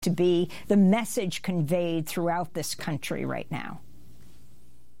to be the message conveyed throughout this country right now?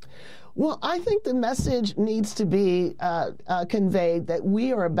 Well, I think the message needs to be conveyed that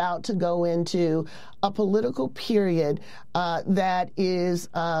we are about to go into a political period that is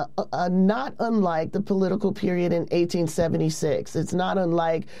not unlike the political period in 1876. It's not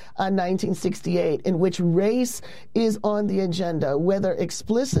unlike 1968, in which race is on the agenda, whether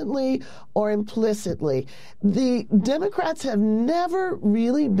explicitly or implicitly. The Democrats have never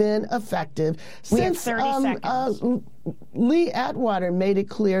really been effective since Lee Atwater made it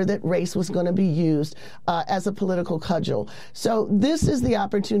clear that race was going to be used as a political cudgel. So this is the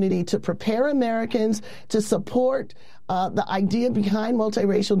opportunity to prepare Americans to support the idea behind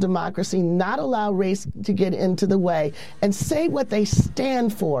multiracial democracy, not allow race to get into the way, and say what they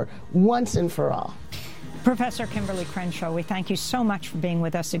stand for once and for all. Professor Kimberly Crenshaw, we thank you so much for being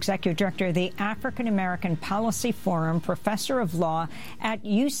with us, Executive Director of the African American Policy Forum, Professor of Law at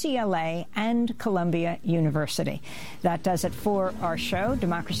UCLA and Columbia University. That does it for our show.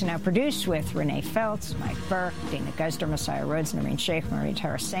 Democracy Now! Produced with Renee Feltz, Mike Burke, Dina Guzder, Messiah Rhodes, Noreen Sheikh, Marie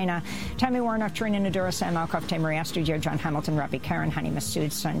Tarasena, Tammy Warnock, Trina Nadura, Sam Alcoff, Maria Studio, John Hamilton, Ravi Karen, Hani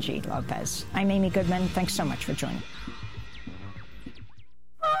Masood, Sanjit Lopez. I'm Amy Goodman. Thanks so much for joining.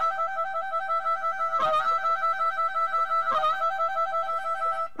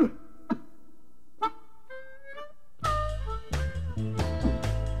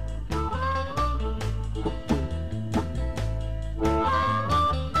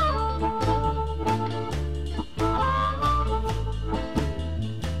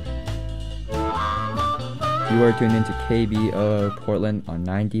 You are tuned into KBOO Portland on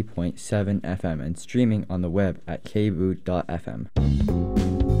 90.7 FM and streaming on the web at kboo.fm.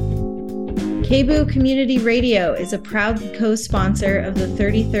 KBOO Community Radio is a proud co-sponsor of the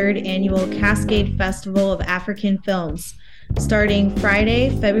 33rd Annual Cascade Festival of African Films, starting Friday,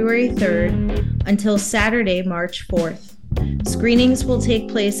 February 3rd until Saturday, March 4th. Screenings will take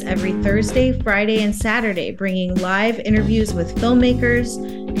place every Thursday, Friday, and Saturday, bringing live interviews with filmmakers,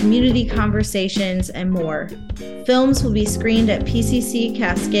 community conversations, and more. Films will be screened at PCC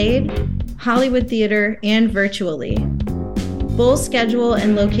Cascade, Hollywood Theater, and virtually. Full schedule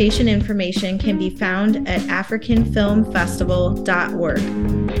and location information can be found at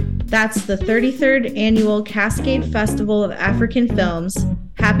africanfilmfestival.org. That's the 33rd Annual Cascade Festival of African Films,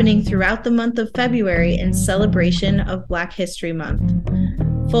 happening throughout the month of February in celebration of Black History Month.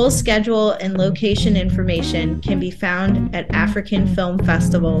 Full schedule and location information can be found at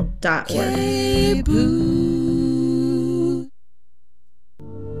africanfilmfestival.org.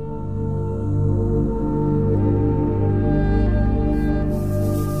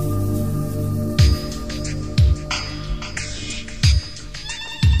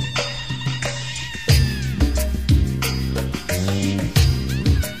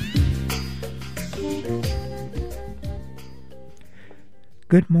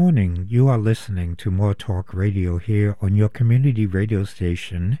 Good morning. You are listening to More Talk Radio here on your community radio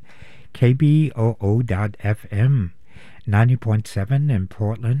station, KBOO.FM, 90.7 in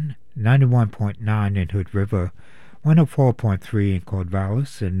Portland, 91.9 in Hood River, 104.3 in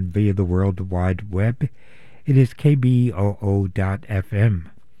Corvallis, and via the World Wide Web, it is KBOO.FM.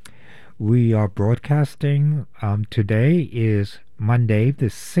 We are broadcasting, today is Monday, the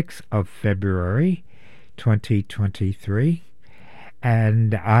 6th of February, 2023.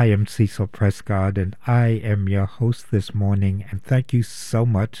 And I am Cecil Prescott, and I am your host this morning, and thank you so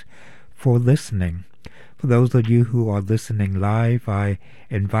much for listening. For those of you who are listening live, I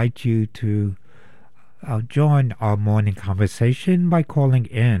invite you to join our morning conversation by calling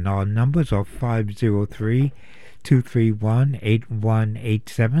in. Our numbers are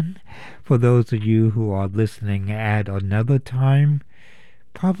 503-231-8187. For those of you who are listening at another time,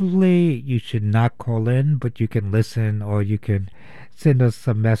 probably you should not call in, but you can listen, or you can send us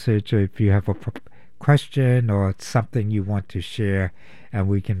a message if you have a question or something you want to share, and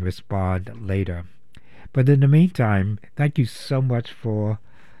we can respond later. But in the meantime, thank you so much for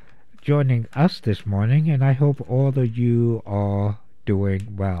joining us this morning, and I hope all of you are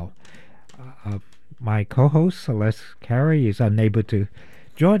doing well. My co-host, Celeste Carey, is unable to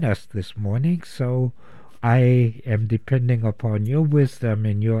join us this morning, so I am depending upon your wisdom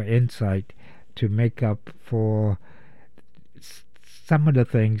and your insight to make up for some of the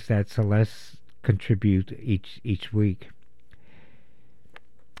things that Celeste contribute each week.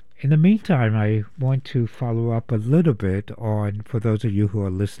 In the meantime, I want to follow up a little bit on, for those of you who are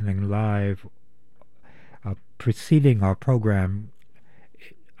listening live, preceding our program,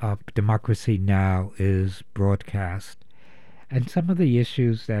 Democracy Now! Is broadcast, and some of the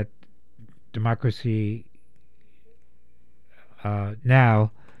issues that Democracy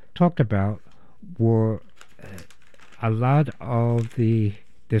Now! talked about were a lot of the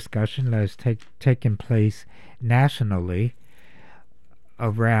discussion that has taken place nationally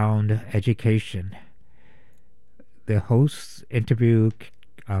around education. The hosts interviewed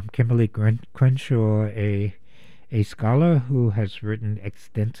Kimberly Crenshaw, a scholar who has written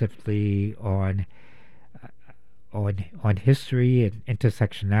extensively on history and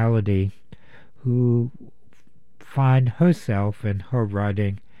intersectionality, who find herself and her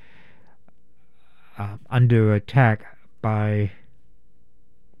writing under attack by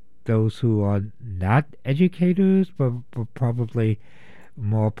those who are not educators, but probably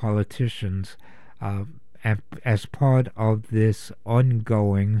more politicians, and as part of this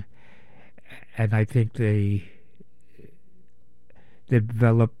ongoing, and I think they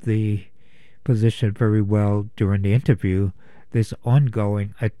developed the position very well during the interview, this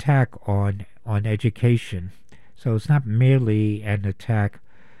ongoing attack on education. So it's not merely an attack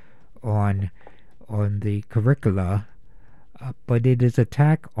on the curricula, but it is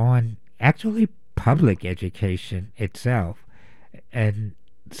attack on actually public education itself, and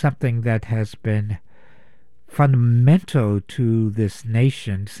something that has been fundamental to this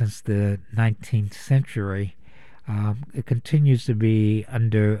nation since the 19th century. It continues to be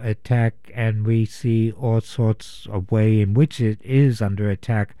under attack, and we see all sorts of way in which it is under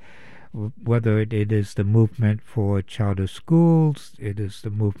attack, whether it is the movement for charter schools, it is the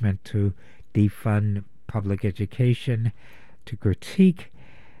movement to defund public education, to critique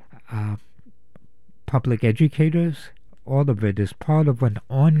public educators. All of it is part of an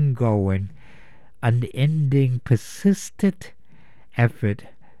ongoing, unending, persistent effort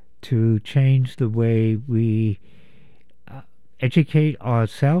to change the way we educate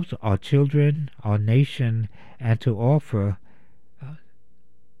ourselves, our children, our nation, and to offer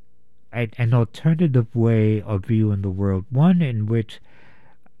an alternative way of viewing the world, one in which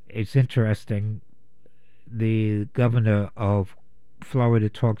it's interesting. The governor of Florida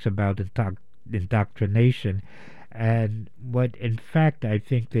talks about indoctrination, and what in fact I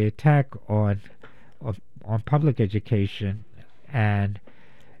think the attack on public education and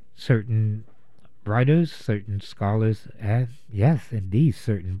certain writers, certain scholars, and yes, indeed,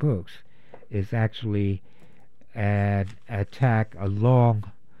 certain books, is actually an attack, a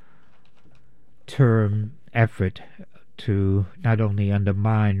long-term effort to not only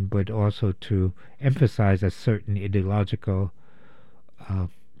undermine but also to emphasize a certain ideological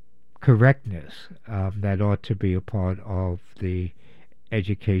correctness that ought to be a part of the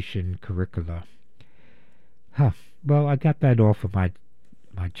education curricula. Well, I got that off of my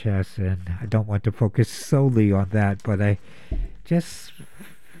chest, and I don't want to focus solely on that, but I just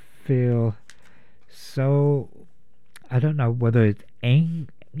feel so, I don't know whether it's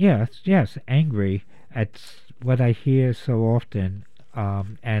angry at what I hear so often,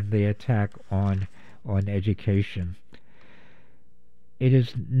 and the attack on education. It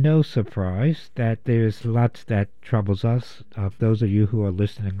is no surprise that there's lots that troubles us. Those of you who are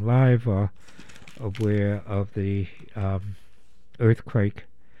listening live are aware of the earthquake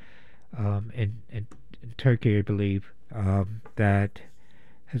in Turkey, I believe, that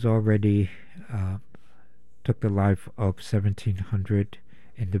has already took the life of 1,700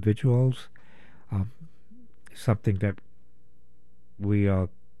 individuals. Something that we are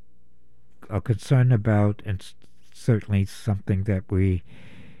concerned about, and certainly something that we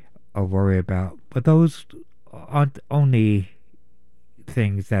are worried about. But those aren't only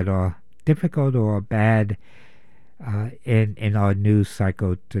things that are difficult or bad in our news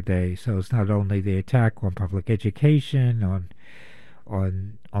cycle today. So it's not only the attack on public education,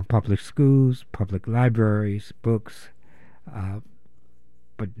 on public schools, public libraries, books,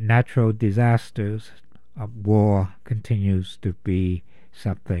 but natural disasters. War continues to be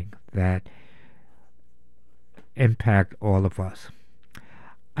something that impact all of us.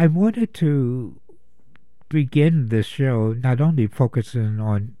 I wanted to begin this show not only focusing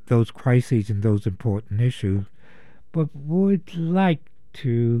on those crises and those important issues, but would like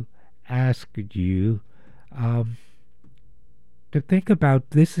to ask you to think about,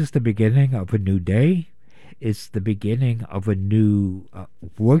 this is the beginning of a new day. It's the beginning of a new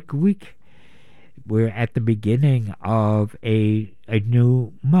work week. We're at the beginning of a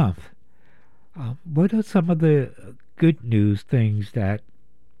new month. What are some of the good news things that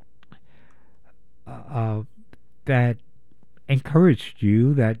that encouraged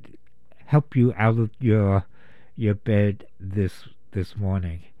you, that helped you out of your bed this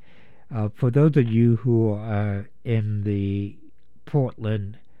morning? For those of you who are in the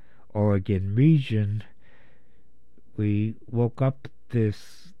Portland, Oregon region, we woke up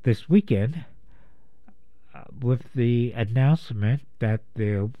this weekend with the announcement that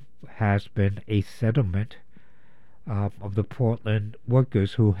there has been a settlement of the Portland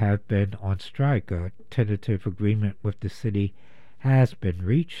workers who have been on strike. A tentative agreement with the city has been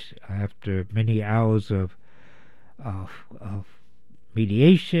reached after many hours of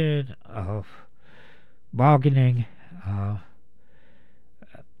mediation, of bargaining.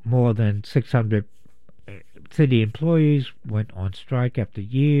 More than 600 city employees went on strike after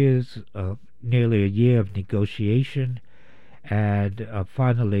years of nearly a year of negotiation, and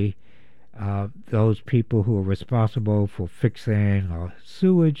finally those people who are responsible for fixing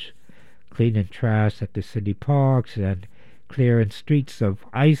sewage, cleaning trash at the city parks, and clearing streets of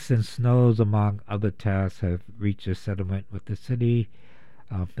ice and snows, among other tasks, have reached a settlement with the city.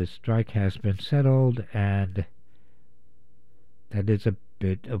 The strike has been settled, and that is a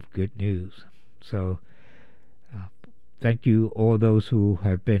bit of good news. So thank you all those who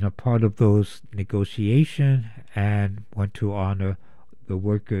have been a part of those negotiations, and want to honor the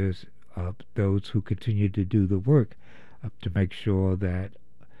workers, those who continue to do the work to make sure that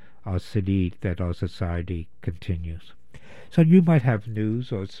our city, that our society continues. So you might have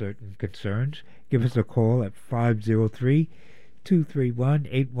news or certain concerns. Give us a call at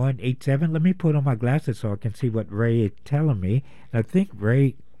 503-231-8187. Let me put on my glasses so I can see what Ray is telling me. And I think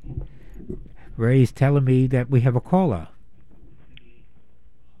Ray is telling me that we have a caller.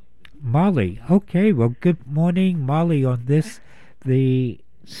 Molly. Okay, well, good morning, Molly, on this, the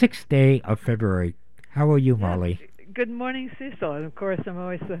 6th day of February. How are you, Molly? Good morning, Cecil. And of course, I'm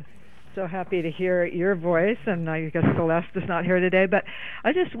always so happy to hear your voice, and I guess Celeste is not here today, but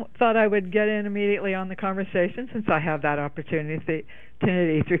I just thought I would get in immediately on the conversation, since I have that opportunity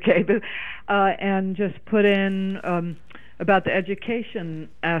through KBOO, and just put in about the education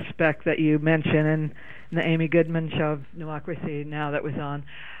aspect that you mentioned in the Amy Goodman show of Democracy Now! That was on.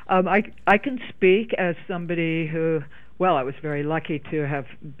 I can speak as somebody who, well, I was very lucky to have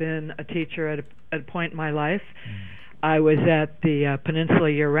been a teacher at a point in my life. I was at the Peninsula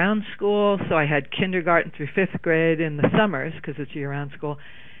Year-Round School, so I had kindergarten through 5th grade in the summers, because it's year-round school,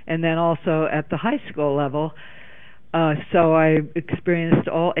 and then also at the high school level. So I experienced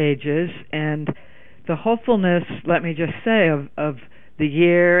all ages, and the hopefulness, let me just say, of the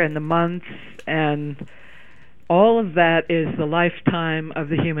year and the months, and all of that is the lifetime of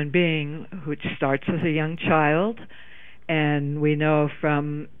the human being, which starts as a young child, and we know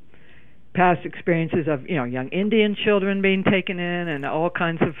from past experiences of young Indian children being taken in, and all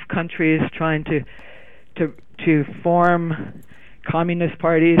kinds of countries trying to form communist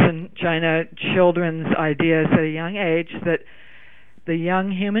parties in China, children's ideas at a young age, that the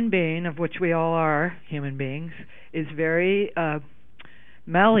young human being, of which we all are human beings, is very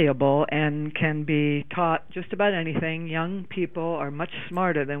malleable and can be taught just about anything. Young people are much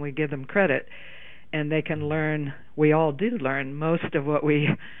smarter than we give them credit, and they can learn, we all do learn, most of what we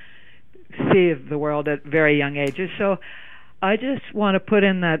see of the world at very young ages. So I just want to put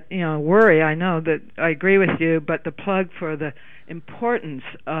in that worry. I know that I agree with you, but the plug for the importance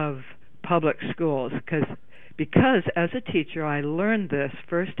of public schools, because as a teacher I learned this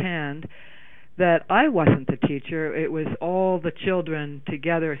firsthand, that I wasn't the teacher. It was all the children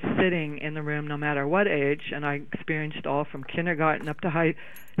together sitting in the room, no matter what age, and I experienced all from kindergarten up to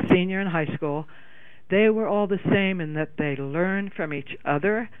senior and high school. They were all the same in that they learned from each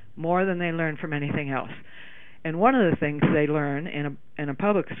other more than they learned from anything else. And one of the things they learn in a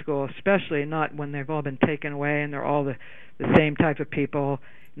public school, especially not when they've all been taken away and they're all the same type of people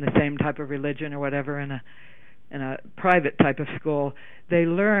in the same type of religion or whatever, in a private type of school, they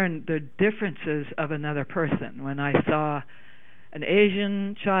learn the differences of another person. When I saw an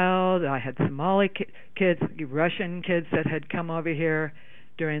Asian child, I had Somali kids, Russian kids that had come over here.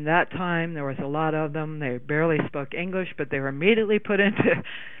 During that time, there was a lot of them. They barely spoke English, but they were immediately put into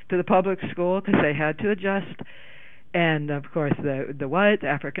the public school because they had to adjust. And of course, the white, the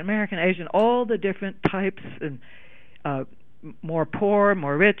African American, Asian, all the different types, and more poor,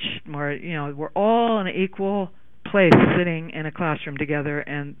 more rich, more we're all in an equal place, sitting in a classroom together,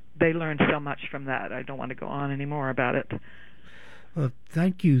 and they learned so much from that. I don't want to go on any more about it. Well,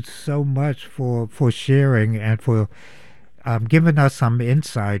 thank you so much for sharing and for given us some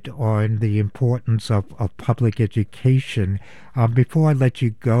insight on the importance of public education. Before I let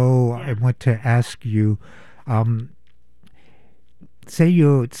you go, I want to ask you, say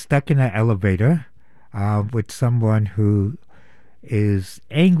you're stuck in an elevator with someone who is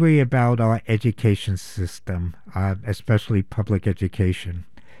angry about our education system, especially public education.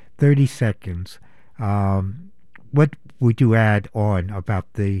 30 seconds. What would you add on about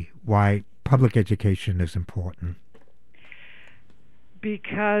why public education is important?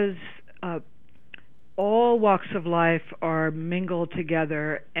 Because all walks of life are mingled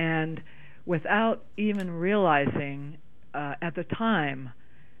together, and without even realizing at the time,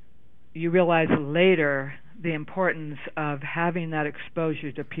 you realize later the importance of having that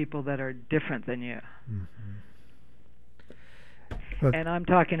exposure to people that are different than you. But, and I'm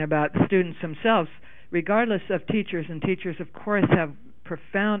talking about students themselves, regardless of teachers, and teachers, of course, have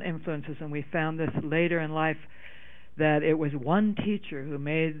profound influences, and we found this later in life, that it was one teacher who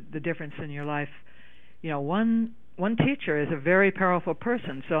made the difference in your life. One teacher is a very powerful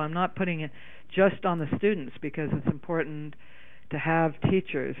person, so I'm not putting it just on the students, because it's important to have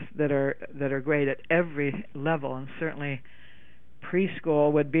teachers that are great at every level, and certainly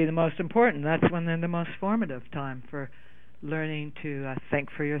preschool would be the most important. That's when they're the most formative time for learning to think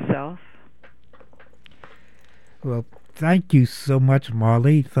for yourself. Well, thank you so much,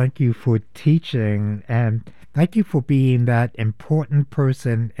 Marley. Thank you for teaching, and thank you for being that important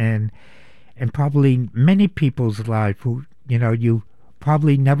person in probably many people's life who, you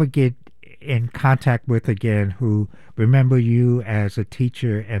probably never get in contact with again, who remember you as a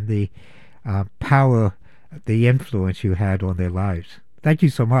teacher and the power, the influence you had on their lives. Thank you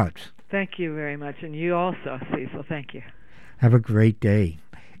so much. Thank you very much, and you also, Cecil. Thank you. Have a great day.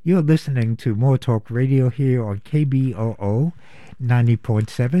 You're listening to More Talk Radio here on KBOO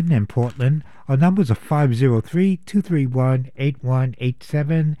 90.7 in Portland. Our numbers are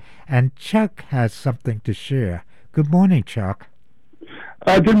 503-231-8187, and Chuck has something to share. Good morning, Chuck.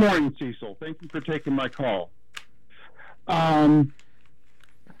 Good morning, Cecil. Thank you for taking my call. The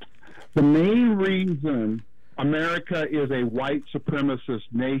main reason America is a white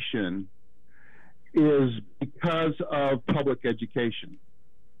supremacist nation is because of public education.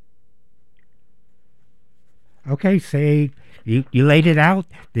 Okay, say you laid it out.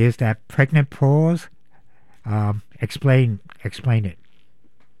 There's that pregnant pause. Explain it.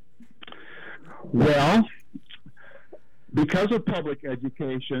 Well, because of public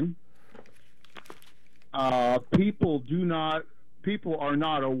education, people are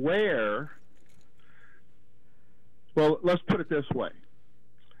not aware. Well, let's put it this way.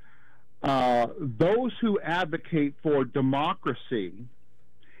 Those who advocate for democracy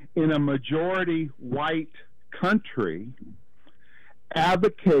in a majority white country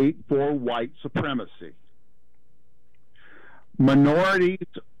advocate for white supremacy. Minorities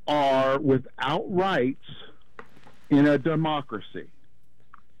are without rights in a democracy.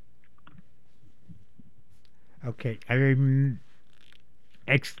 Okay,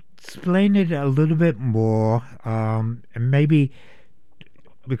 explain it a little bit more, and maybe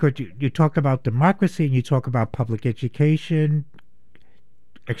because you talk about democracy and you talk about public education.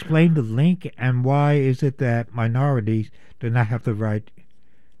 Explain the link, and why is it that minorities do not have the right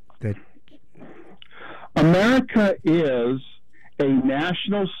that... America is a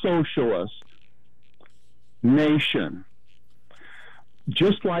national socialist nation,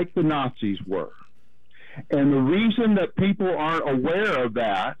 just like the Nazis were. And the reason that people aren't aware of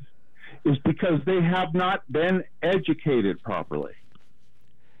that is because they have not been educated properly.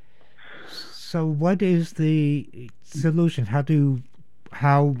 So what is the solution?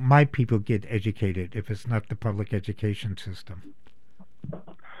 How might people get educated if it's not the public education system?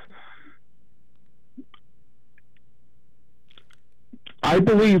 I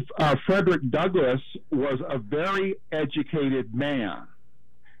believe Frederick Douglass was a very educated man,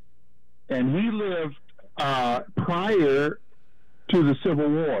 and he lived prior to the Civil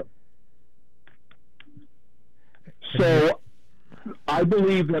War. So I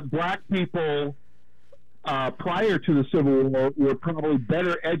believe that black people prior to the Civil War were probably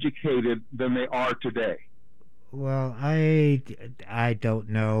better educated than they are today. Well, I don't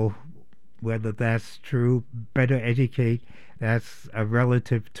know whether that's true. Better educate, that's a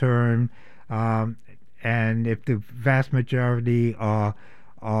relative term. And if the vast majority are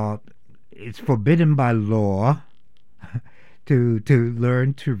it's forbidden by law to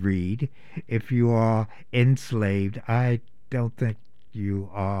learn to read. If you are enslaved, I don't think you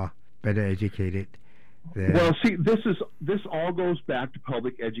are better educated. Well, see, this all goes back to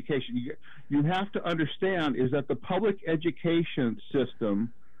public education. You have to understand is that the public education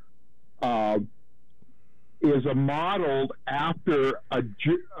system is modeled after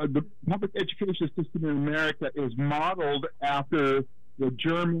the public education system in America is modeled after the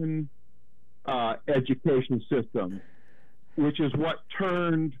German education system, which is what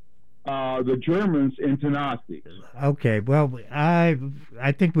turned the Germans into Nazis. Okay, well, I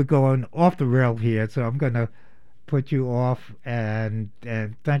think we're going off the rail here, so I'm going to put you off, and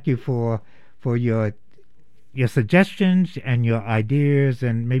thank you for your suggestions and your ideas,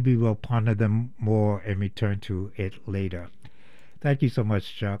 and maybe we'll ponder them more and return to it later. Thank you so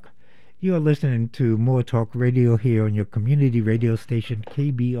much, Chuck. You are listening to More Talk Radio here on your community radio station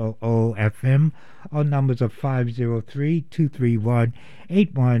KBOO FM on numbers of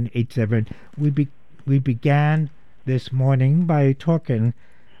 503-231-8187. We began this morning by talking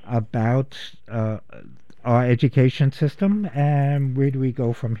about our education system, and where do we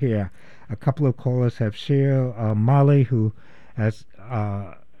go from here? A couple of callers have shared. Molly, who has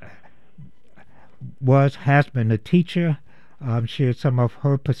been a teacher, shared some of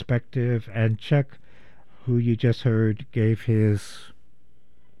her perspective, and Chuck, who you just heard, gave his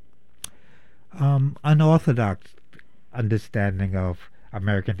unorthodox understanding of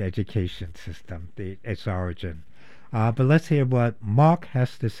American education system, its origin. But let's hear what Mark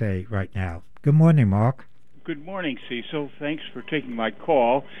has to say right now. Good morning, Mark. Good morning, Cecil. Thanks for taking my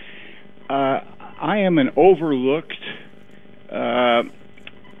call. I am an overlooked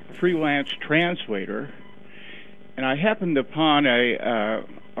freelance translator, and I happened upon a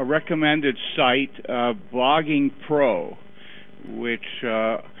recommended site, Blogging Pro, which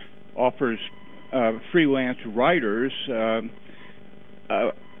offers freelance writers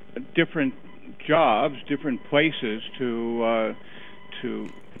different jobs, different places to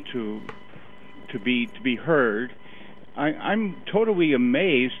be heard. I'm totally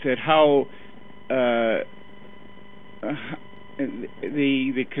amazed at how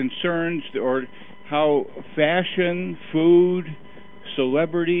the concerns, or how fashion, food,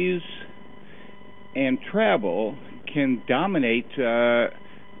 celebrities, and travel can dominate the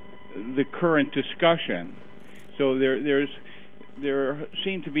current discussion. So there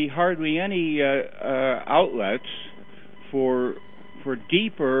seem to be hardly any outlets for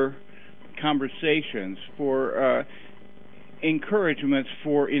deeper conversations, for encouragements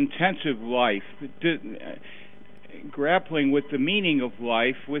for intensive life, grappling with the meaning of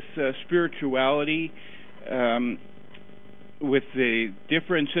life, with spirituality, with the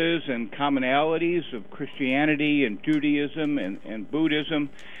differences and commonalities of Christianity and Judaism and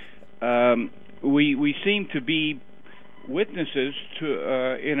Buddhism. We seem to be witnesses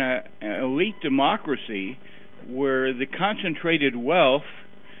to in an elite democracy where the concentrated wealth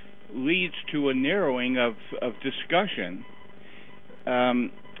leads to a narrowing of discussion.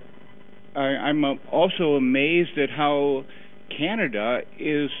 I'm also amazed at how Canada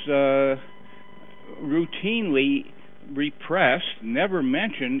is routinely repressed, never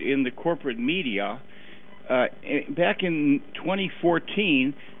mentioned in the corporate media. Back in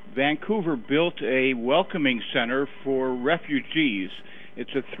 2014, Vancouver built a welcoming center for refugees.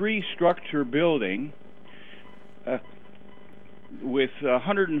 It's a 3-structure building with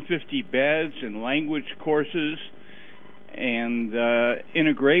 150 beds and language courses and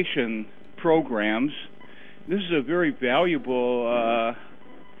integration programs. This is a very valuable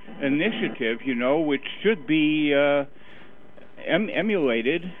initiative, which should be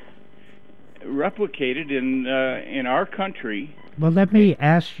emulated, replicated in our country. Well, let me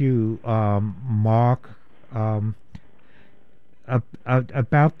ask you, Mark,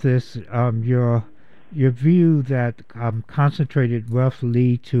 about this. Your view that concentrated wealth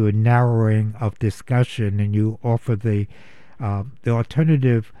lead to a narrowing of discussion, and you offer the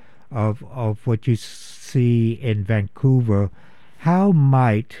alternative of what you see in Vancouver. How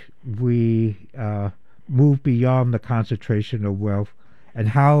might we move beyond the concentration of wealth, and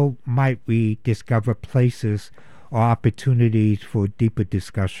how might we discover places or opportunities for deeper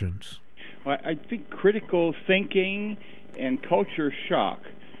discussions? Well, I think critical thinking and culture shock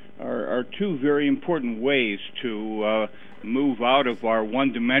are two very important ways to move out of our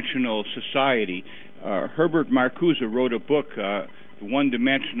one-dimensional society. Herbert Marcuse wrote a book, The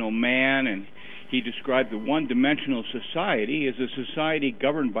One-Dimensional Man, and he described the one-dimensional society as a society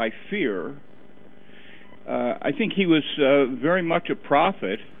governed by fear. I think he was very much a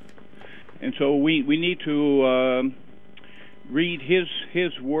prophet, and so we need to read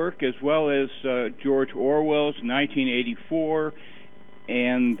his work, as well as George Orwell's 1984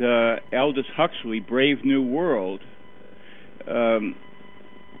 and Aldous Huxley, Brave New World. And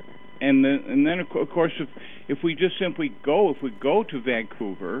then of course, if we just simply go to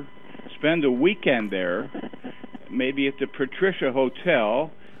Vancouver, spend a weekend there, maybe at the Patricia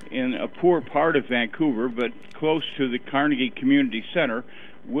Hotel in a poor part of Vancouver, but close to the Carnegie Community Center,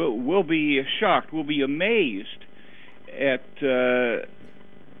 we'll be shocked, we'll be amazed at the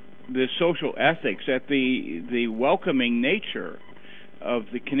social ethics, at the welcoming nature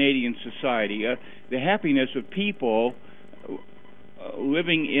of the Canadian society, the happiness of people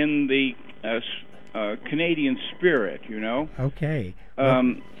living in the Canadian spirit, Okay.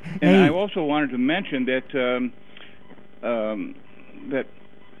 And I also wanted to mention that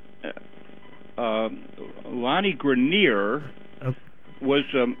Lonnie Grenier was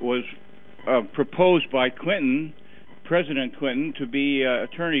proposed by Clinton, President Clinton, to be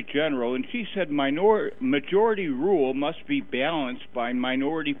Attorney General, and she said majority rule must be balanced by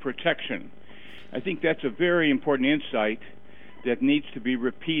minority protection. I think that's a very important insight that needs to be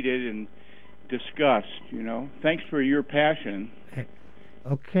repeated and discussed. Thanks for your passion.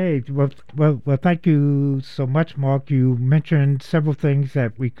 Okay, well, thank you so much, Mark. You mentioned several things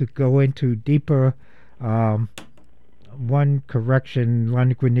that we could go into deeper. One correction,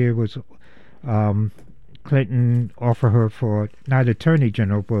 Lonnie Grenier was Clinton offered her for not Attorney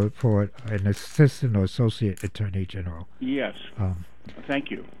General, but for an Assistant or Associate Attorney General. Yes. Thank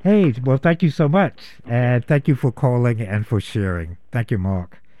you. Hey, well, thank you so much, and thank you for calling and for sharing. Thank you,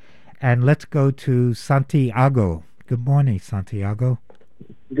 Mark. And let's go to Santiago. Good morning, Santiago.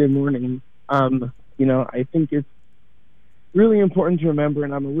 Good morning. I think it's really important to remember,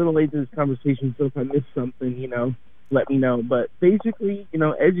 and I'm a little late to this conversation, so if I miss something, let me know. But basically,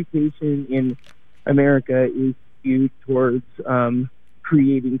 education in America is skewed towards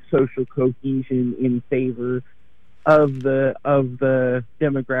creating social cohesion in favor of the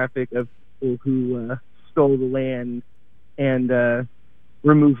demographic of people who stole the land and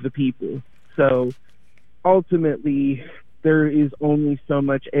removed the people. So ultimately, there is only so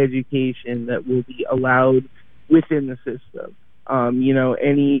much education that will be allowed within the system.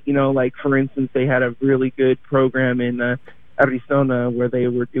 Like for instance, they had a really good program in Arizona where they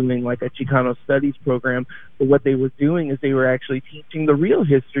were doing like a Chicano studies program, but what they were doing is they were actually teaching the real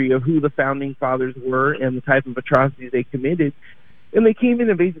history of who the founding fathers were and the type of atrocities they committed, and they came in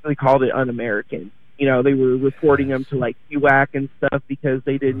and basically called it un-American. They were reporting them to like UAC and stuff because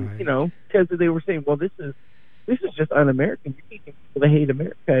they didn't, because they were saying, well, this is just un-American. You're teaching people to hate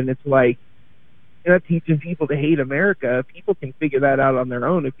America. And it's like, you're not teaching people to hate America. People can figure that out on their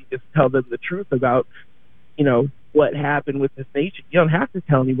own if you just tell them the truth about, what happened with this nation. You don't have to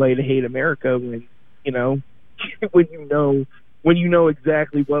tell anybody to hate America when when you know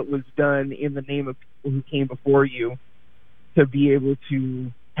exactly what was done in the name of people who came before you to be able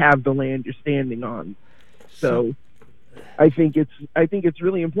to have the land you're standing on. So I think it's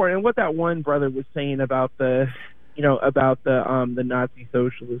really important. And what that one brother was saying about the Nazi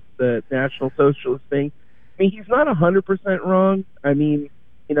socialist, the National Socialist thing, I mean, he's not 100% wrong. I mean,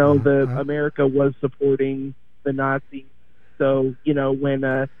 America was supporting the Nazis. So,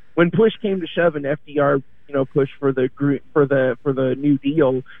 when push came to shove and FDR, pushed for the New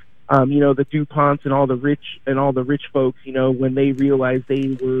Deal, the DuPonts and all the rich folks, when they realized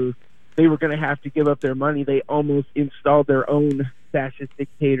they were going to have to give up their money, they almost installed their own fascist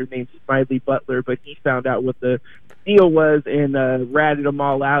dictator named Smiley Butler, but he found out what the deal was and ratted them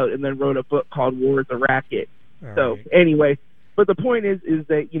all out and then wrote a book called War is a Racket. Anyway, but the point is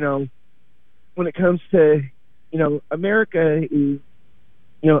that, when it comes to, America is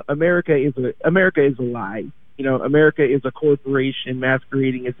a lie. America is a corporation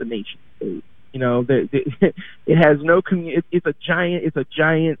masquerading as a nation state. It has no it's a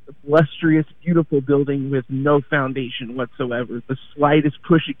giant, lustrous, beautiful building with no foundation whatsoever. The slightest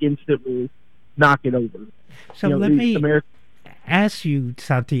push against it will knock it over. So let me ask you,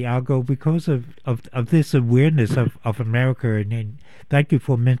 Santiago, because of this awareness of America, and thank you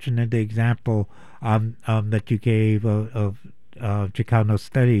for mentioning the example that you gave of Chicano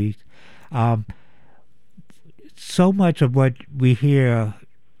studies. So much of what we hear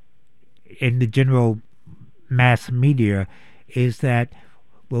in the general mass media is that,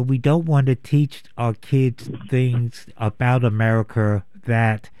 well, we don't want to teach our kids things about America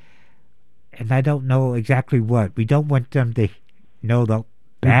that, and I don't know exactly what, we don't want them to know the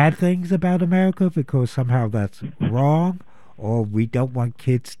bad things about America because somehow that's wrong, or we don't want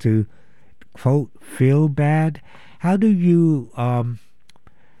kids to, quote, feel bad. How do you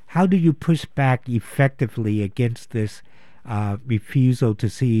push back effectively against this refusal to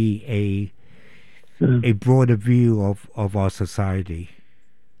see a broader view of our society?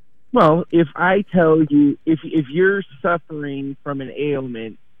 Well, if I tell you, if you're suffering from an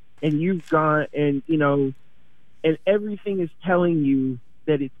ailment and you've gone and and everything is telling you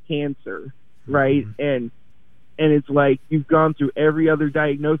that it's cancer, right? Mm-hmm. And it's like you've gone through every other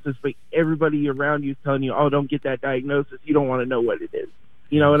diagnosis, but everybody around you is telling you, oh, don't get that diagnosis. You don't want to know what it is.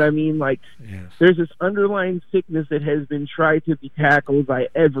 You know what I mean? Like, There's this underlying sickness that has been tried to be tackled by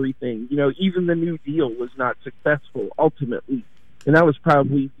everything. Even the New Deal was not successful ultimately. And that was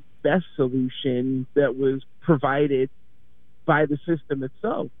probably the best solution that was provided by the system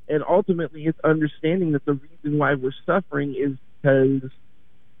itself. And ultimately, it's understanding that the reason why we're suffering is because,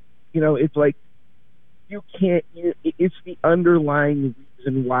 it's like it's the underlying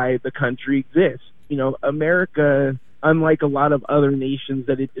reason why the country exists. America unlike a lot of other nations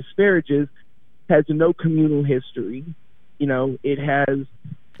that it disparages, has no communal history. You know, it has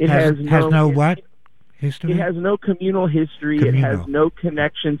no what history? It has no communal history. It has no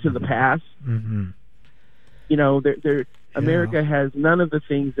connection to the past. Mm-hmm. You know, America has none of the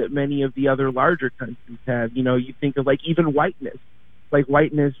things that many of the other larger countries have. You know, you think of like even whiteness. Like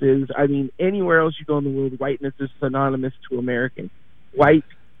whiteness is, I mean, anywhere else you go in the world, whiteness is synonymous to American. White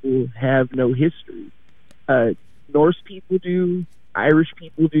people have no history. Norse people do. Irish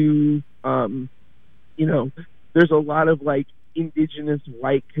people do. You know, there's a lot of like indigenous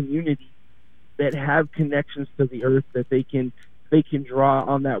white communities that have connections to the earth that they can draw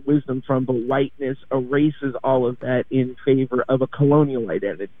on that wisdom from, but whiteness erases all of that in favor of a colonial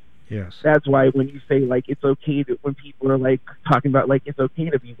identity. Yes. That's why when you say like it's okay to, when people are like talking about like it's okay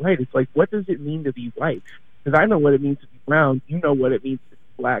to be white, it's like, what does it mean to be white? Because I know what it means to be brown. You know what it means to be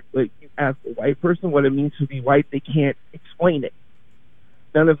black. Like you ask a white person what it means to be white, they can't explain it.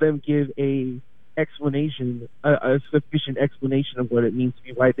 None of them give a explanation, a sufficient explanation of what it means to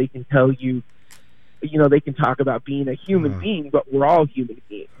be white. They can tell you, you know, they can talk about being a human being, but we're all human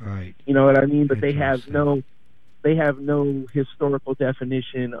beings. Right. You know what I mean? But they have no historical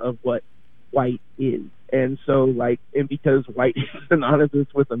definition of what white is. And so, like, and because white is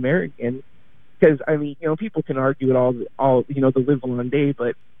synonymous with American, because, I mean, you know, people can argue it all, you know, the live long day,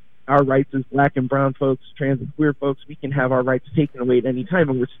 but our rights as black and brown folks, trans and queer folks, we can have our rights taken away at any time,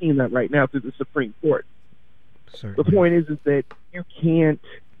 and we're seeing that right now through the Supreme Court. Certainly. The point is that you can't,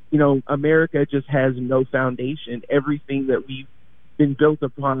 you know, America just has no foundation. Everything that we've been built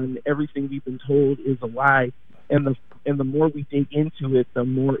upon, everything we've been told is a lie. And the more we dig into it, the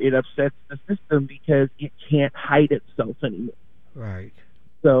more it upsets the system because it can't hide itself anymore. Right.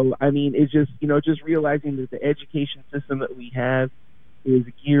 So, I mean, it's just, you know, just realizing that the education system that we have is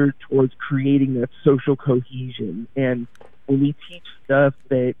geared towards creating that social cohesion. And when we teach stuff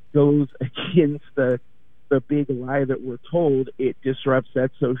that goes against the big lie that we're told, it disrupts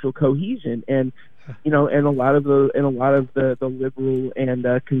that social cohesion. And, you know, and a lot of the liberal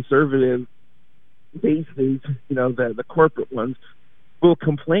and conservative bases, you know, the corporate ones will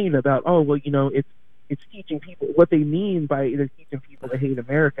complain about, oh, well, you know, it's teaching people, what they mean by teaching people to hate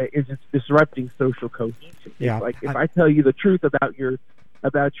America is it's disrupting social cohesion. Yeah. It's like if I tell you the truth about your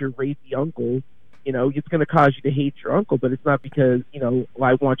rapey uncle, you know, it's going to cause you to hate your uncle, but it's not because, you know, well,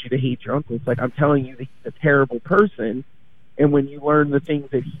 I want you to hate your uncle. It's like I'm telling you that he's a terrible person, and when you learn the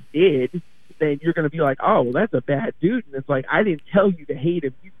things that he did, then you're going to be like, oh, well, that's a bad dude. And it's like, I didn't tell you to hate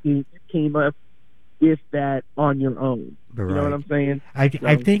him. You came up with that on your own. Right. You know what I'm saying? I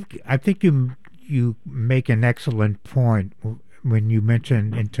think you make an excellent point when you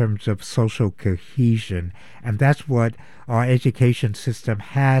mention in terms of social cohesion, and that's what our education system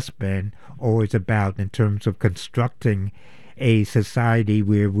has been always about in terms of constructing a society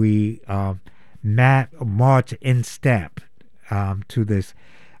where we march in step to this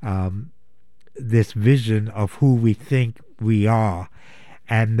this vision of who we think we are,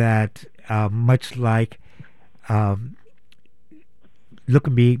 and that much like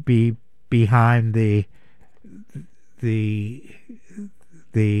looking behind the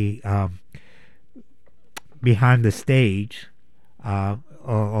behind the stage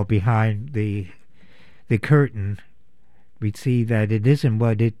or behind the curtain, we see that it isn't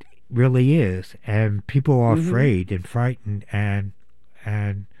what it really is, and people are afraid and frightened and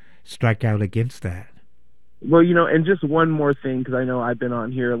strike out against that. Well, you know, and just one more thing, because I know I've been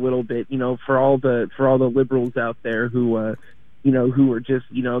on here a little bit, you know, for all the liberals out there who you know, who are just,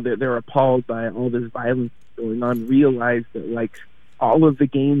 you know, they're appalled by all this violence going on, realize that, like, all of the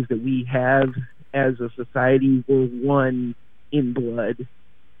gains that we have as a society were won in blood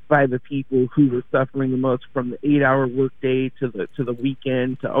by the people who were suffering the most, from the 8-hour workday to the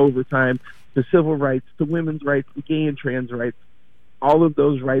weekend, to overtime, to civil rights, to women's rights, to gay and trans rights. All of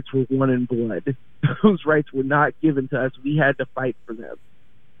those rights were won in blood. Those rights were not given to us. We had to fight for them.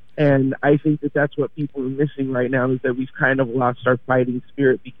 And I think that that's what people are missing right now, is that we've kind of lost our fighting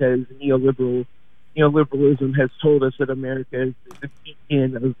spirit, because neoliberalism has told us that America is the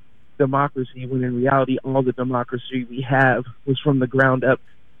beacon of democracy, when in reality all the democracy we have was from the ground up,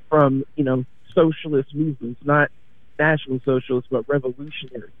 from, you know, socialist movements, not national socialists, but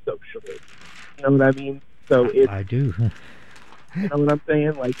revolutionary socialists. You know what I mean? So I do. You know what I'm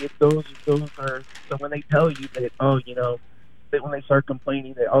saying? Like, if those are, so when they tell you that, oh, you know, that when they start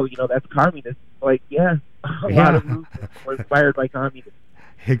complaining that, oh, you know, that's communist, like, yeah, a lot of movements were inspired by communism.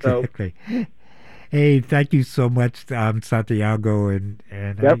 Exactly. So, hey, thank you so much, Santiago, and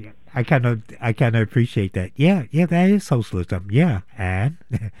yep. I kind of appreciate that. Yeah, that is socialism. Yeah, and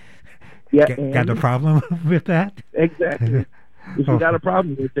Yeah, got a problem with that? Exactly. If you got a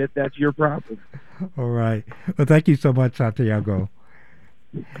problem with it, that's your problem. All right. Well, thank you so much, Santiago.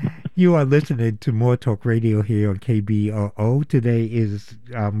 You are listening to More Talk Radio here on KBOO. Today is,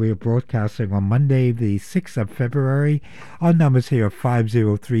 we are broadcasting on Monday, the 6th of February. Our numbers here are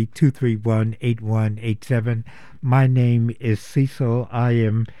 503-231-8187. My name is Cecil. I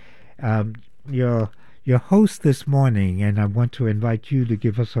am your host this morning, and I want to invite you to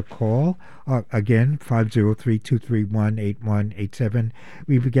give us a call. Again, 503-231-8187.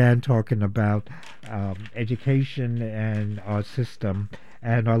 We began talking about education and our system.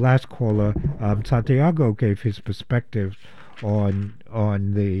 And our last caller, Santiago, gave his perspective on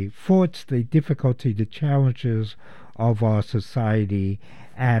the faults, the difficulty, the challenges of our society,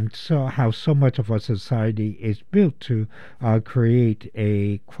 and so how so much of our society is built to create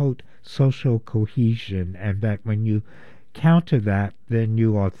a, quote, social cohesion, and that when you counter that, then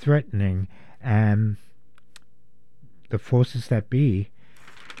you are threatening, and the forces that be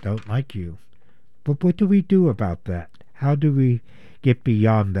don't like you. But what do we do about that? How do we get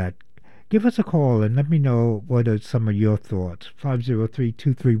beyond that? Give us a call and let me know what are some of your thoughts.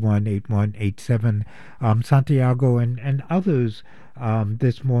 503-231-8187. Santiago and others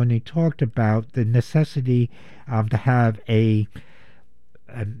this morning talked about the necessity to have and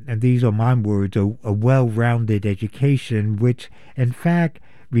these are my words, a well-rounded education, which in fact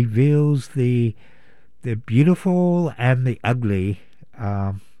reveals the beautiful and the ugly,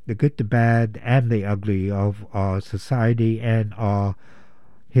 the good, the bad, and the ugly of our society and our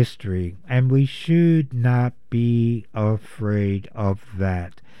history. And we should not be afraid of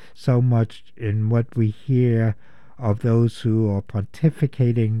that. So much in what we hear of those who are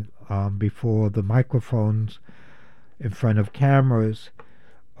pontificating before the microphones, in front of cameras,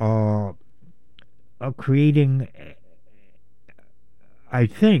 are creating, I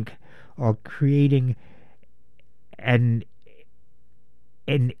think, are creating an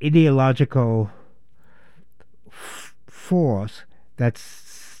ideological force that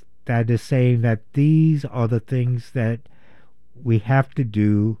is saying that these are the things that we have to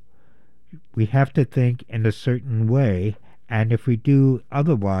do. We have to think in a certain way, and if we do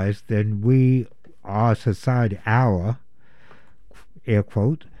otherwise, then our society, our air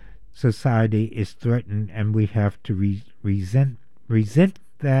quote society, is threatened, and we have to resent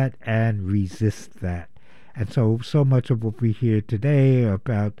that and resist that. And so much of what we hear today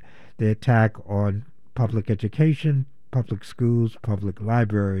about the attack on public education, public schools, public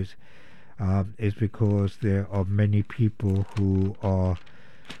libraries, is because there are many people who are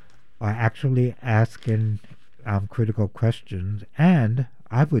actually asking critical questions. And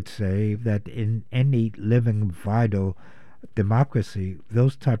I would say that in any living, vital democracy,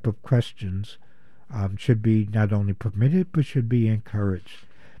 those type of questions should be not only permitted, but should be encouraged.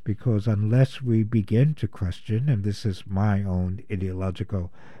 Because unless we begin to question, and this is my own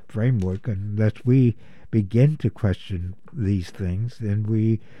ideological framework, unless we begin to question these things, then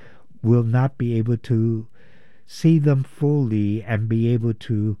we will not be able to see them fully and be able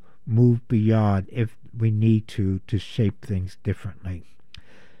to move beyond if we need to shape things differently.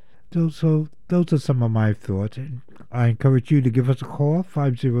 So those are some of my thoughts. And I encourage you to give us a call,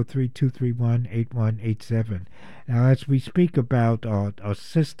 503-231-8187. Now, as we speak about our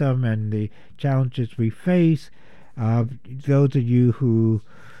system and the challenges we face, those of you who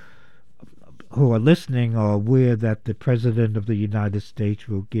are listening are aware that the President of the United States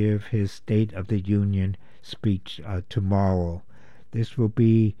will give his State of the Union speech tomorrow. This will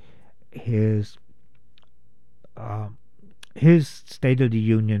be his State of the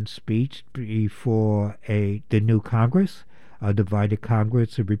Union speech before the new Congress, a divided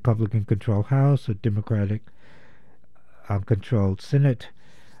Congress, a Republican-controlled House, a Democratic-controlled Senate,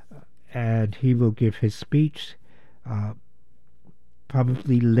 and he will give his speech.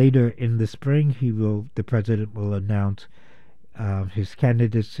 Probably later in the spring, the president will announce his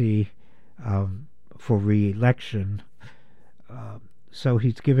candidacy for re-election. So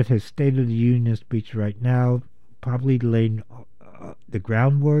he's given his State of the Union speech right now, probably laying the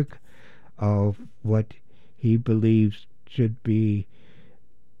groundwork of what he believes should be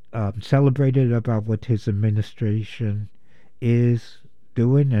celebrated about what his administration is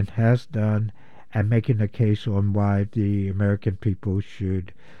doing and has done, and making a case on why the American people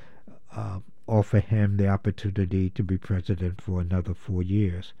should offer him the opportunity to be president for another 4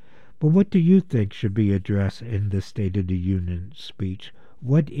 years. But what do you think should be addressed in the State of the Union speech?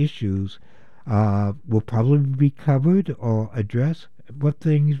 What issues will probably be covered or addressed? What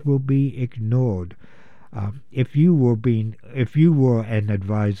things will be ignored? If you were an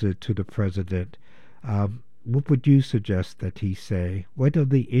advisor to the president, what would you suggest that he say? What are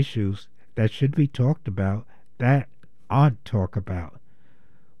the issues that should be talked about that aren't talked about.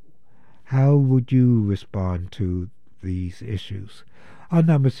 How would you respond to these issues? Our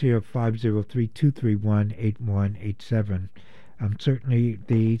numbers here are 503-231-8187. Certainly,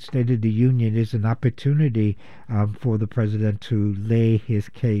 the State of the Union is an opportunity for the president to lay his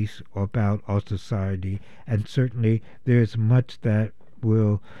case about our society, and certainly there's much that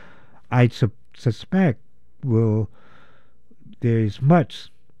will, I suspect, there's much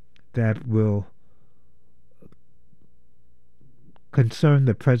that will concern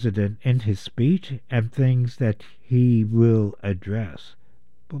the president in his speech and things that he will address.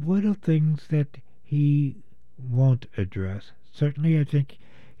 But what are things that he won't address? Certainly, I think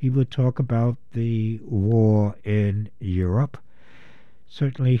he will talk about the war in Europe.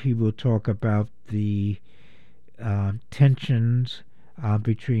 Certainly, he will talk about the tensions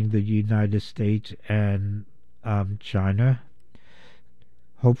between the United States and China.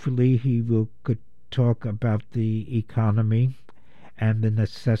 Hopefully, he could talk about the economy and the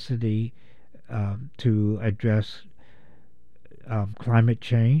necessity to address climate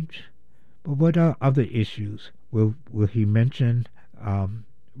change. But what are other issues? Will he mention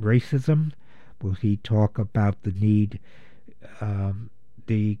racism? Will he talk about the need,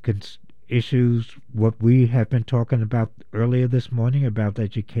 issues, what we have been talking about earlier this morning about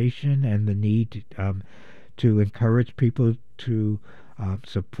education and the need to encourage people to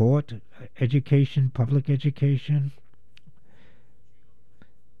support education, public education?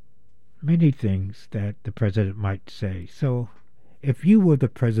 Many things that the president might say. So, if you were the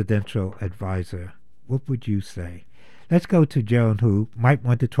presidential advisor, what would you say? Let's go to Joan, who might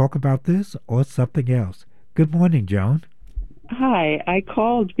want to talk about this or something else. Good morning, Joan. Hi, I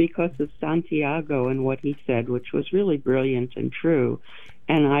called because of Santiago and what he said, which was really brilliant and true.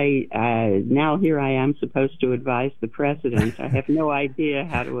 And now here I am supposed to advise the president. I have no idea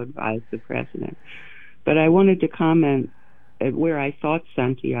how to advise the president. But I wanted to comment at where I thought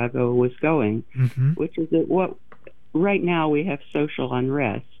Santiago was going, which is that right now we have social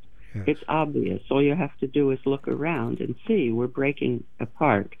unrest. Yes. It's obvious. All you have to do is look around and see we're breaking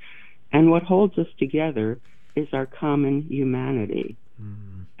apart. And what holds us together is our common humanity.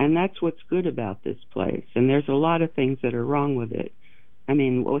 And that's what's good about this place. And there's a lot of things that are wrong with it. I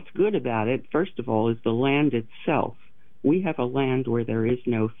mean, what's good about it, first of all, is the land itself. We have a land where there is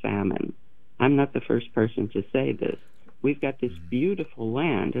no famine. I'm not the first person to say this. We've got this beautiful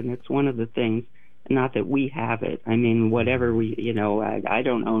land, and it's one of the things, not that we have it. I mean, whatever I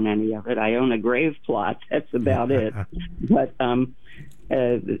don't own any of it. I own a grave plot. That's about it. But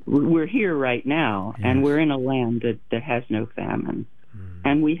we're here right now, yes. And we're in a land that has no famine.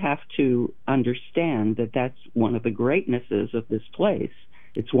 And we have to understand that that's one of the greatnesses of this place.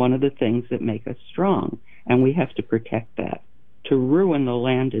 It's one of the things that make us strong, and we have to protect that. To ruin the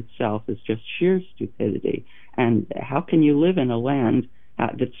land itself is just sheer stupidity. And how can you live in a land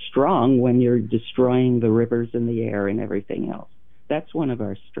that's strong when you're destroying the rivers and the air and everything else? That's one of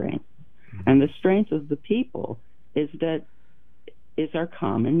our strengths. And the strength of the people is our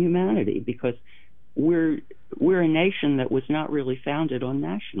common humanity, because we're a nation that was not really founded on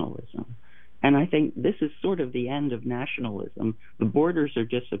nationalism. And I think this is sort of the end of nationalism. The borders are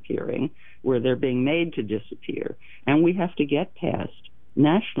disappearing, where they're being made to disappear. And we have to get past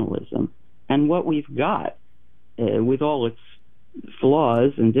nationalism. And what we've got, with all its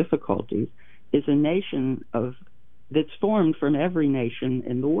flaws and difficulties, is a nation that's formed from every nation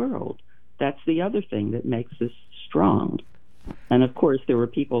in the world. That's the other thing that makes us strong. And of course, there were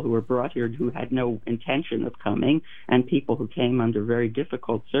people who were brought here who had no intention of coming, and people who came under very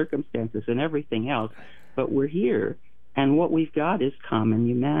difficult circumstances and everything else. But we're here, and what we've got is common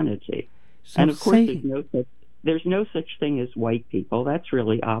humanity. So and of course, there's no such thing as white people. That's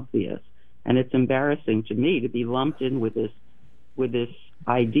really obvious, and it's embarrassing to me to be lumped in with this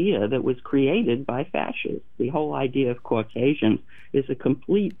idea that was created by fascists. The whole idea of Caucasians is a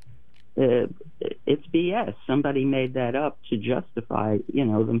complete it's BS. Somebody made that up to justify,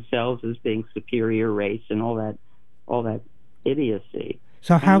 themselves as being superior race and all that idiocy.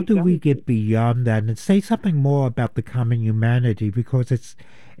 So how do we get beyond that and say something more about the common humanity? Because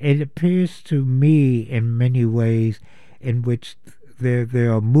it appears to me in many ways in which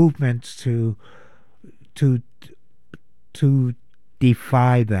there are movements to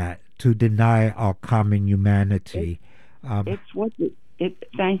defy that, to deny our common humanity.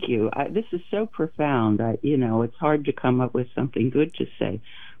 Thank you. This is so profound. It's hard to come up with something good to say.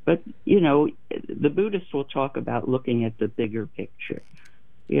 But, the Buddhists will talk about looking at the bigger picture.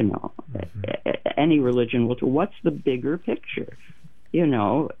 Any religion will. What's the bigger picture?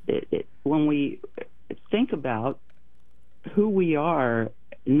 When we think about who we are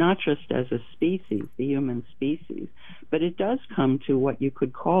not just as a species, the human species, but it does come to what you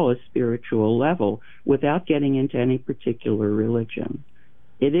could call a spiritual level without getting into any particular religion.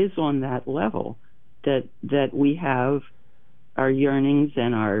 It is on that level that we have our yearnings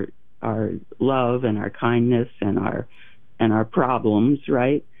and our love and our kindness and our problems,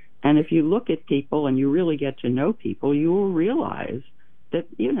 right? And if you look at people and you really get to know people, you will realize that,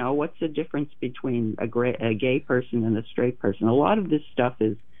 you know, what's the difference between a gay person and a straight person? A lot of this stuff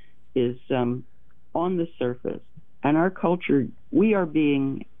is on the surface. And our culture, we are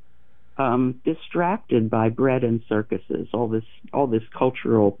being distracted by bread and circuses, all this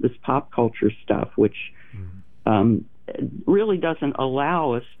pop culture stuff, which really doesn't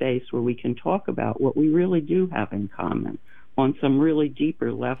allow a space where we can talk about what we really do have in common on some really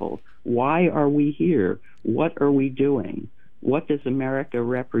deeper level. Why are we here? What are we doing? What does America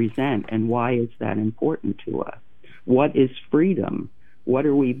represent, and why is that important to us? What is freedom? What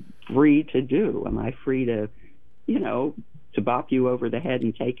are we free to do? Am I free to, you know, to bop you over the head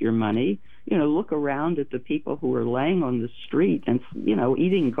and take your money? You know, look around at the people who are laying on the street and, you know,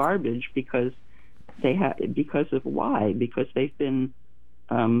 eating garbage because of why? Because they've been,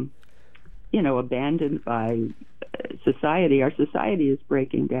 you know, abandoned by society. Our society is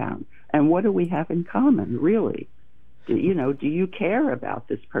breaking down. And what do we have in common, really? Do you care about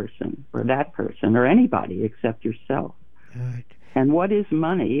this person or that person or anybody except yourself? Right. And what is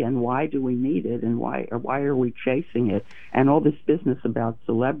money, and why do we need it, and why are we chasing it? And all this business about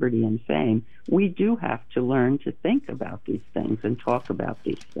celebrity and fame, we do have to learn to think about these things and talk about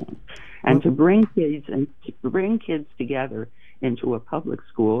these things, and to bring kids together into a public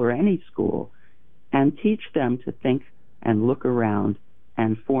school or any school, and teach them to think and look around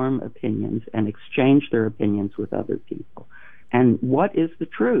and form opinions and exchange their opinions with other people. And what is the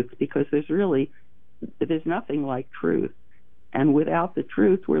truth? Because there's nothing like truth. And without the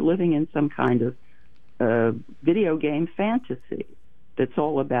truth, we're living in some kind of video game fantasy that's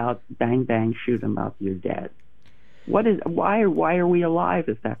all about bang, bang, shoot 'em up, you're dead. Why are we alive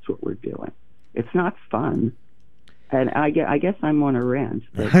if that's what we're doing? It's not fun. And I guess I'm on a rant.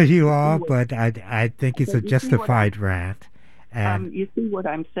 You are, but I think it's a justified rant. And you see what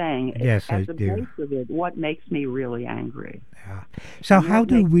I'm saying? Yes, At the I do. base of it, what makes me really angry? Yeah. So how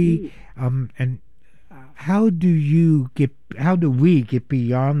do we how do we get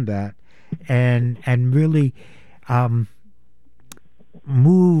beyond that and really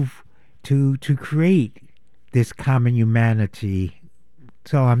move to create this common humanity?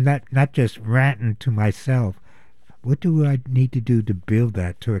 So I'm not just ranting to myself. What do I need to do to build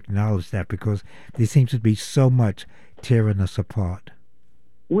that, to acknowledge that? Because there seems to be so much tearing us apart.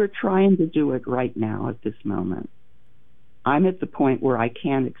 We're trying to do it right now at this moment. I'm at the point where I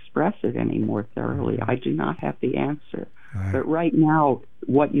can't express it any more thoroughly. I do not have the answer. Right. But right now,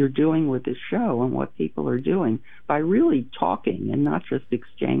 what you're doing with this show and what people are doing, by really talking and not just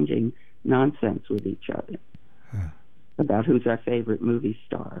exchanging nonsense with each other about who's our favorite movie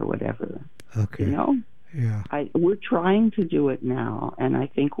star or whatever. Okay. You know? Yeah. We're trying to do it now, and I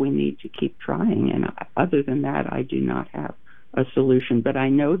think we need to keep trying. And other than that, I do not have a solution. But I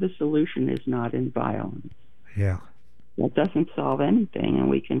know the solution is not in violence. Yeah. That doesn't solve anything, and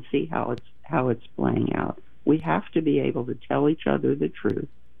we can see how it's playing out. We have to be able to tell each other the truth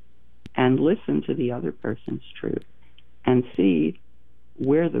and listen to the other person's truth and see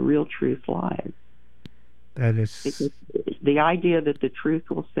where the real truth lies. That is... Because the idea that the truth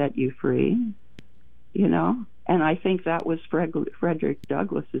will set you free, you know, and I think that was Frederick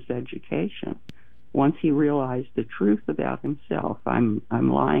Douglass's education. Once he realized the truth about himself, I'm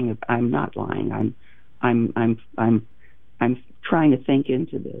lying. I'm not lying. I'm trying to think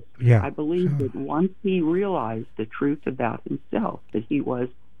into this. Yeah. I believe that once he realized the truth about himself, that he was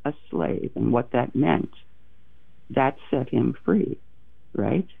a slave and what that meant, that set him free,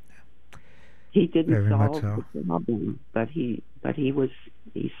 right? He didn't Very solve much so. the problem, but he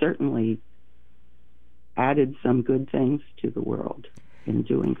certainly added some good things to the world in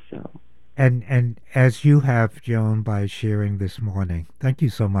doing so. And as you have, Joan, by sharing this morning, thank you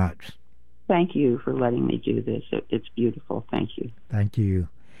so much. Thank you for letting me do this. It's beautiful. Thank you. Thank you.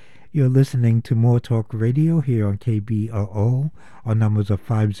 You're listening to More Talk Radio here on KBOO. Our numbers are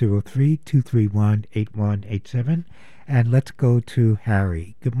 503-231-8187. And let's go to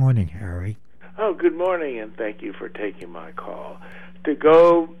Harry. Good morning, Harry. Oh, good morning, and thank you for taking my call. To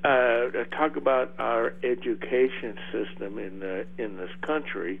go talk about our education system in this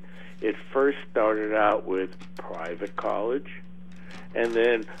country, it first started out with private college, and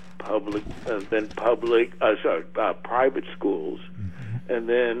then private schools, and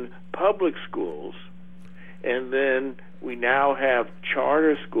then public schools, And then we now have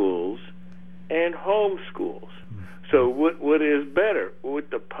charter schools and home schools. So what is better? With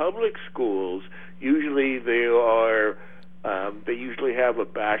the public schools, usually they usually have a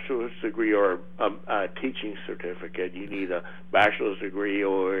bachelor's degree or a teaching certificate. You need a bachelor's degree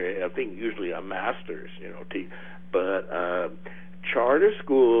or I think usually a master's, but charter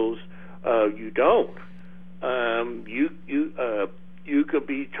schools, you don't. You could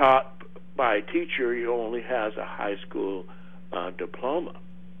be taught by a teacher who only has a high school diploma.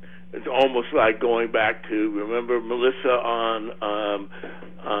 It's almost like going back to, remember Melissa on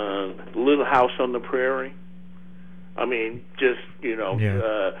Little House on the Prairie? I mean, just, is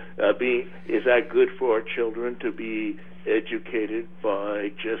that good for our children to be educated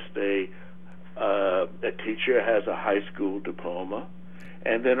by just a teacher has a high school diploma?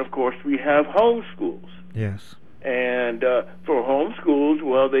 And then, of course, we have homeschools. Yes. And for homeschools,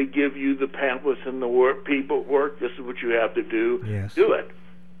 well, they give you the pamphlets and the work. This is what you have to do. Yes. Do it.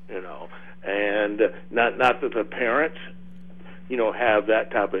 And not that the parents, have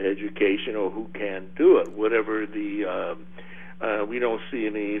that type of education or who can do it. Whatever we don't see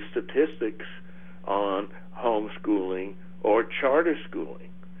any statistics on homeschooling or charter schooling.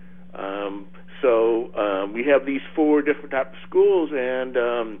 So we have these 4 different types of schools, and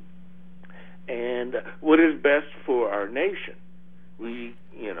what is best for our nation? We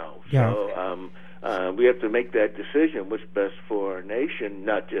have to make that decision. What's best for our nation,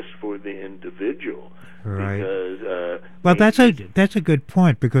 not just for the individual. Right. Because well, that's a good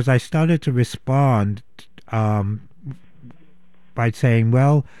point, because I started to respond by saying,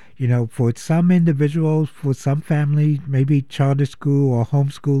 well, for some individuals, for some families, maybe charter school or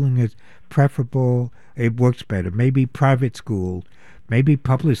homeschooling is preferable. It works better. Maybe private school, maybe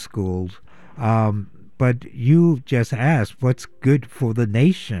public schools. But you just asked what's good for the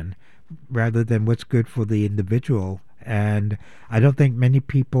nation rather than what's good for the individual. And I don't think many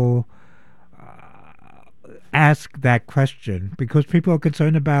people ask that question because people are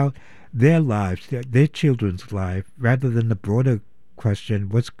concerned about their lives, their children's life, rather than the broader question,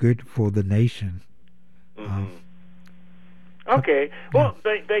 what's good for the nation. Mm-hmm. Okay. Well,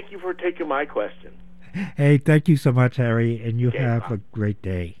 thank you for taking my question. Hey, thank you so much, Harry, and you have a great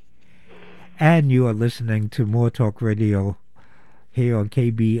day. And you are listening to More Talk Radio here on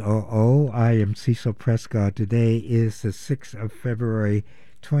KBOO. I am Cecil Prescott. Today is the 6th of February,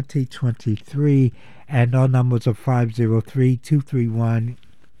 2023, and our numbers are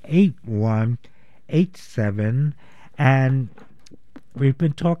 503-231-8187. And we've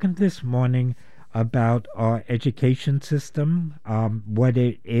been talking this morning about our education system, what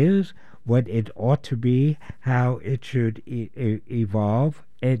it is, what it ought to be, how it should evolve,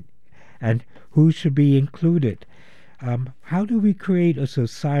 and who should be included. How do we create a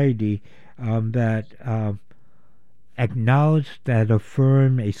society that acknowledge, that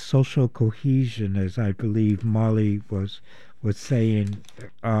affirm a social cohesion, as I believe Molly was saying?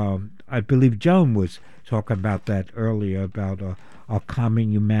 I believe Joan was talking about that earlier, about our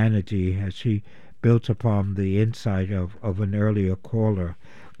common humanity, as she built upon the insight of an earlier caller,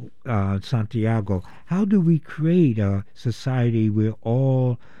 Santiago. How do we create a society where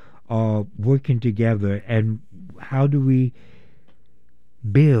all are working together, and how do we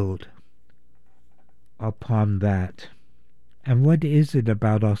build upon that? And what is it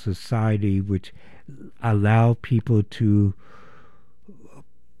about our society which allow people to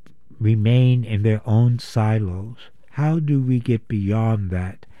remain in their own silos? How do we get beyond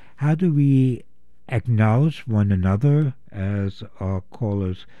that? How do we acknowledge one another, as our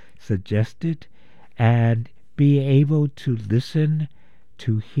callers suggested, and be able to listen,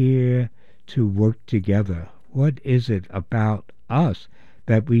 to hear, to work together? What is it about us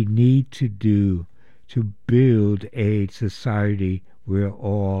that we need to do to build a society where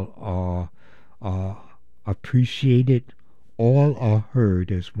all are appreciated, all are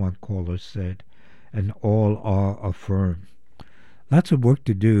heard, as one caller said, and all are affirmed? Lots of work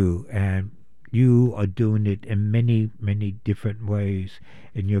to do, and you are doing it in many, many different ways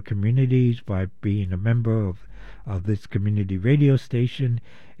in your communities, by being a member of this community radio station,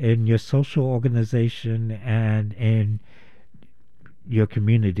 in your social organization, and in your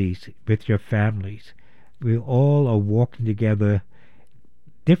communities with your families. We all are walking together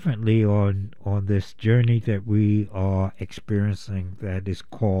differently on this journey that we are experiencing that is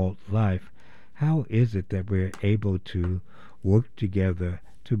called life. How is it that we're able to work together,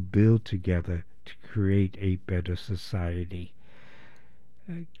 to build together, to create a better society?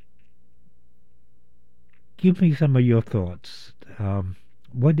 Give me some of your thoughts.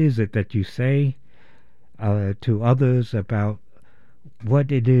 What is it that you say to others about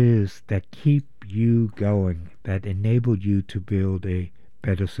what it is that keep you going, that enabled you to build a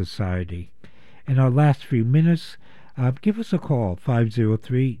better society. In our last few minutes, give us a call,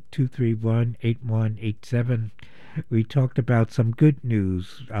 503-231-8187. We talked about some good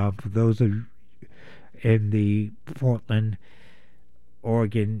news for those of in the Portland,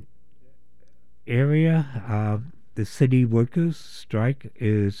 Oregon area. The city workers' strike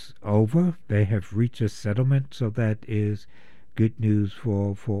is over. They have reached a settlement, so that is good news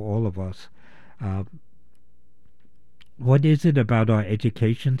for all of us. What is it about our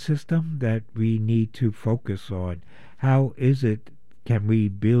education system that we need to focus on? How is it can we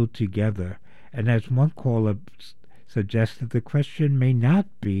build together? And as one caller suggested, the question may not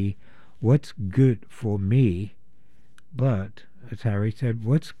be what's good for me, but, as Harry said,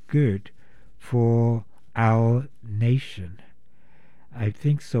 what's good for our nation. I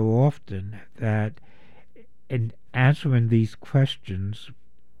think so often that in answering these questions,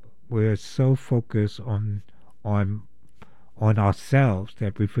 we're so focused on ourselves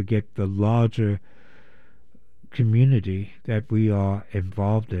that we forget the larger community that we are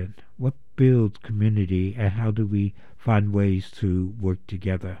involved in. What builds community, and how do we find ways to work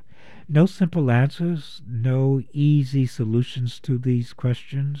together? No simple answers, no easy solutions to these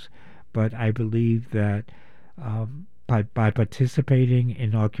questions, but I believe that by participating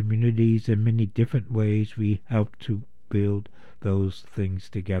in our communities in many different ways, we help to build those things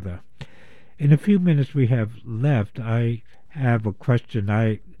together. In a few minutes we have left, I have a question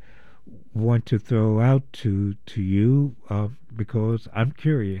I want to throw out to you because I'm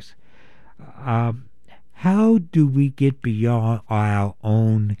curious. How do we get beyond our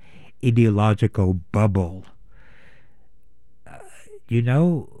own ideological bubble?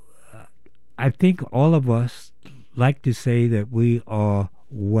 I think all of us like to say that we are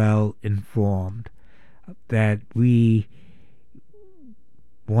well informed, that we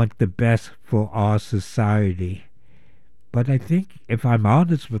want the best for our society. But I think if I'm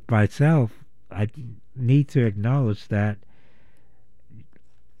honest with myself, I need to acknowledge that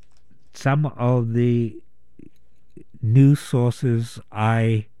some of the news sources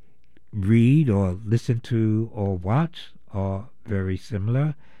I read or listen to or watch are very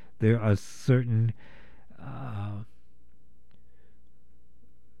similar. There are certain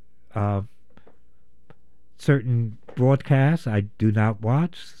certain broadcasts I do not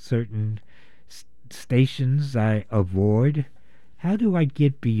watch, certain stations I avoid. How do I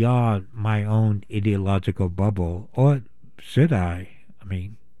get beyond my own ideological bubble? Or should I? I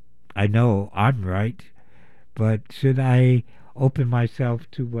mean, I know I'm right, but should I open myself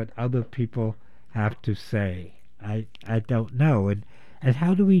to what other people have to say? I don't know. And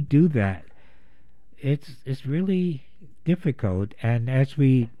how do we do that? It's really difficult. And as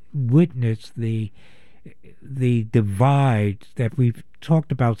we witness the divide that we've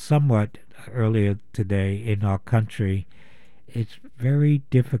talked about somewhat earlier today in our country, it's very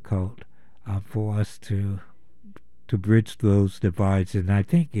difficult for us to bridge those divides. And I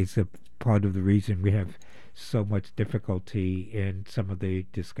think it's a part of the reason we have so much difficulty in some of the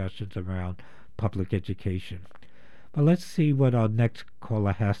discussions around public education. But let's see what our next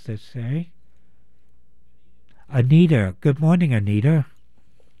caller has to say. Anita. Good morning, Anita.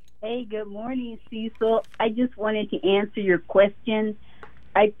 Hey, good morning, Cecil. I just wanted to answer your question.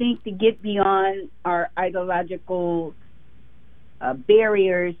 I think to get beyond our ideological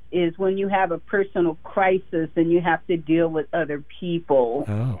barriers is when you have a personal crisis and you have to deal with other people.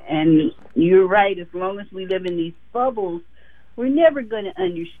 Oh. And you're right, as long as we live in these bubbles, we're never going to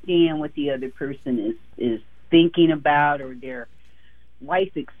understand what the other person is thinking about, or their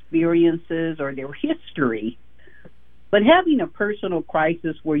life experiences, or their history. But having a personal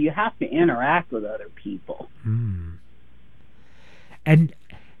crisis where you have to interact with other people. And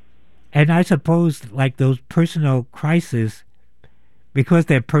I suppose, like, those personal crises, because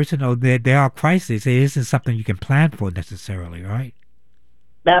they're personal, they are crises. It isn't something you can plan for necessarily, right?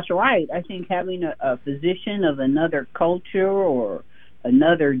 That's right. I think having a physician of another culture or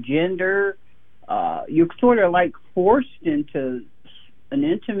another gender, you're sort of like forced into an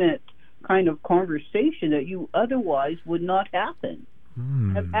intimate kind of conversation that you otherwise would not have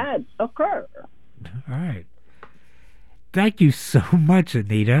had occur. All right. Thank you so much,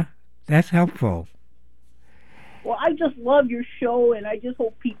 Anita. That's helpful. Well, I just love your show, and I just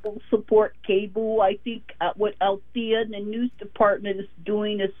hope people support cable. I think what Althea and the news department is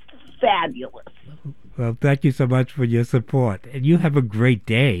doing is fabulous. Well, thank you so much for your support, and you have a great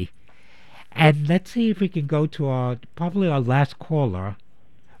day. And let's see if we can go to probably our last caller,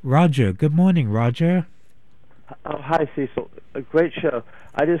 Roger. Good morning, Roger. Oh, hi, Cecil. A great show.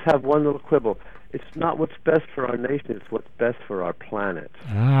 I just have one little quibble. It's not what's best for our nation, it's what's best for our planet.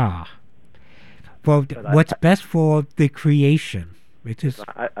 for what's best for the creation. Which is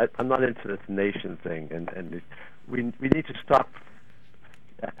I'm not into this nation thing, and we need to stop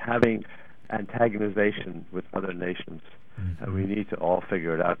having antagonization with other nations, and we need to all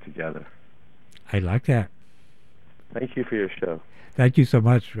figure it out together. I like that. Thank you for your show. Thank you so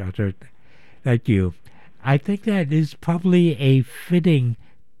much, Roger. Thank you. I think that is probably a fitting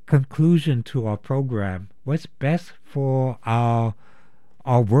conclusion to our program. What's best for our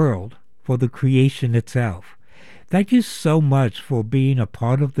world, for the creation itself. Thank you so much for being a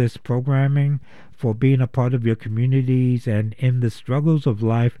part of this programming, for being a part of your communities, and in the struggles of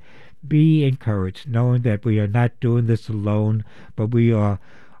life, be encouraged, knowing that we are not doing this alone, but we are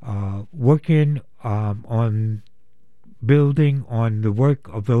working on building on the work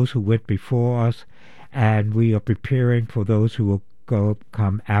of those who went before us, and we are preparing for those who will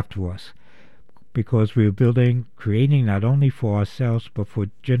come after us, because we are creating not only for ourselves, but for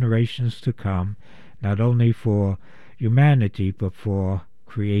generations to come, not only for humanity, but for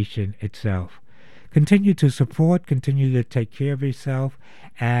creation itself. Continue to support, continue to take care of yourself,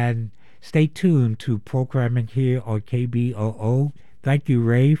 and stay tuned to programming here on KBOO. Thank you,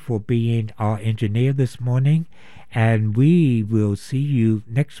 Ray, for being our engineer this morning, and we will see you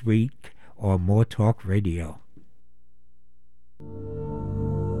next week on More Talk Radio.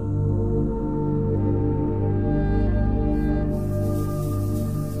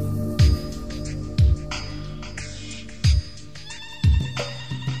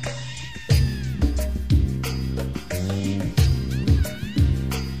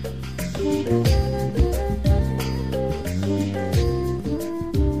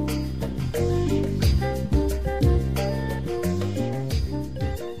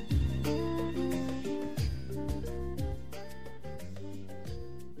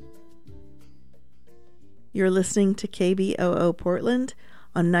 You're listening to KBOO Portland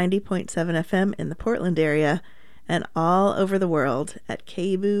on 90.7 FM in the Portland area and all over the world at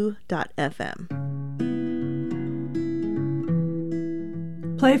kboo.fm.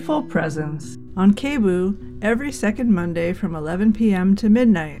 Playful Presence on KBOO every second Monday from 11 p.m. to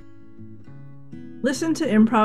midnight. Listen to improv